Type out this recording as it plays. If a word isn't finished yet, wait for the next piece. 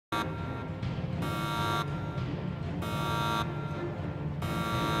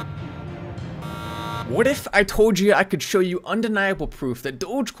What if I told you I could show you undeniable proof that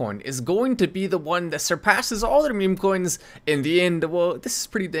Dogecoin is going to be the one that surpasses all other meme coins in the end? Well, this is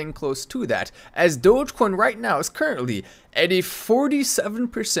pretty dang close to that, as Dogecoin right now is currently at a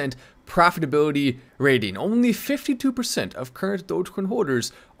 47% profitability rating. Only 52% of current Dogecoin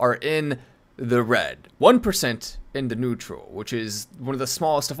holders are in the red, 1% in the neutral, which is one of the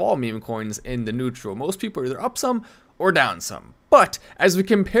smallest of all meme coins in the neutral. Most people are either up some or down some. But as we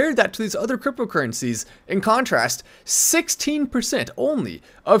compare that to these other cryptocurrencies, in contrast, 16% only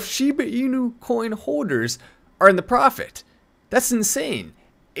of Shiba Inu coin holders are in the profit. That's insane.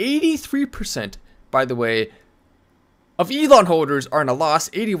 83%, by the way, of Elon holders are in a loss.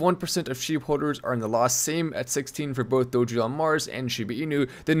 81% of SHIB holders are in the loss. Same at 16 for both Doji on Mars and Shiba Inu.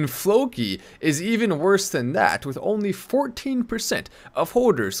 Then Floki is even worse than that, with only 14% of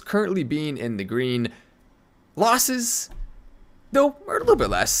holders currently being in the green. Losses, though, are a little bit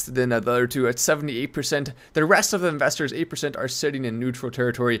less than the other two at 78%. The rest of the investors, 8%, are sitting in neutral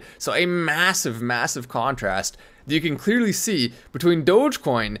territory. So a massive, massive contrast that you can clearly see between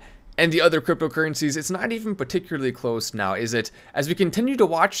Dogecoin and the other cryptocurrencies. It's not even particularly close now, is it? As we continue to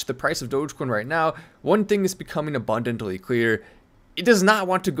watch the price of Dogecoin right now, one thing is becoming abundantly clear. It does not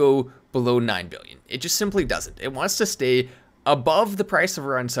want to go below 9 billion. It just simply doesn't. It wants to stay above the price of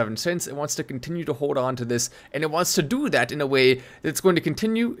around 7 cents. It wants to continue to hold on to this, and it wants to do that in a way that's going to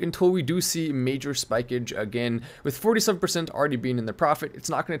continue until we do see major spikeage again. With 47% already being in the profit, it's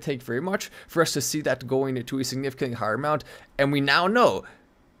not going to take very much for us to see that going to a significantly higher amount, and we now know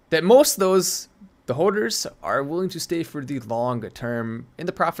that most of those, the holders, are willing to stay for the long term, in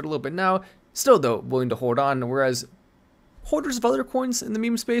the profit a little bit now, still though willing to hold on, whereas holders of other coins in the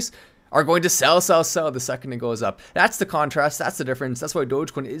meme space are going to sell the second it goes up. That's the contrast, that's the difference. That's why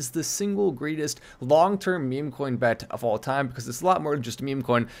Dogecoin is the single greatest long-term meme coin bet of all time, because it's a lot more than just a meme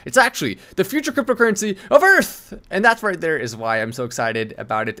coin. It's actually the future cryptocurrency of Earth! And that right there is why I'm so excited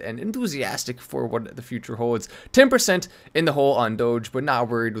about it and enthusiastic for what the future holds. 10% in the hole on Doge, but not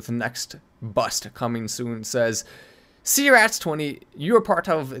worried with the next bust coming soon. Says, CRats20, you are part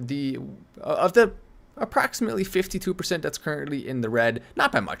of the approximately 52% that's currently in the red.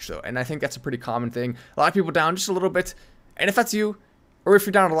 Not by much though, and I think that's a pretty common thing. A lot of people down just a little bit, and if that's you, or if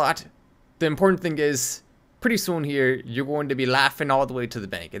you're down a lot, the important thing is pretty soon here you're going to be laughing all the way to the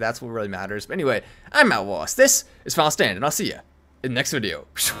bank, and that's what really matters. But anyway, I'm Matt Wallace. This is Final Stand, and I'll see you in the next video.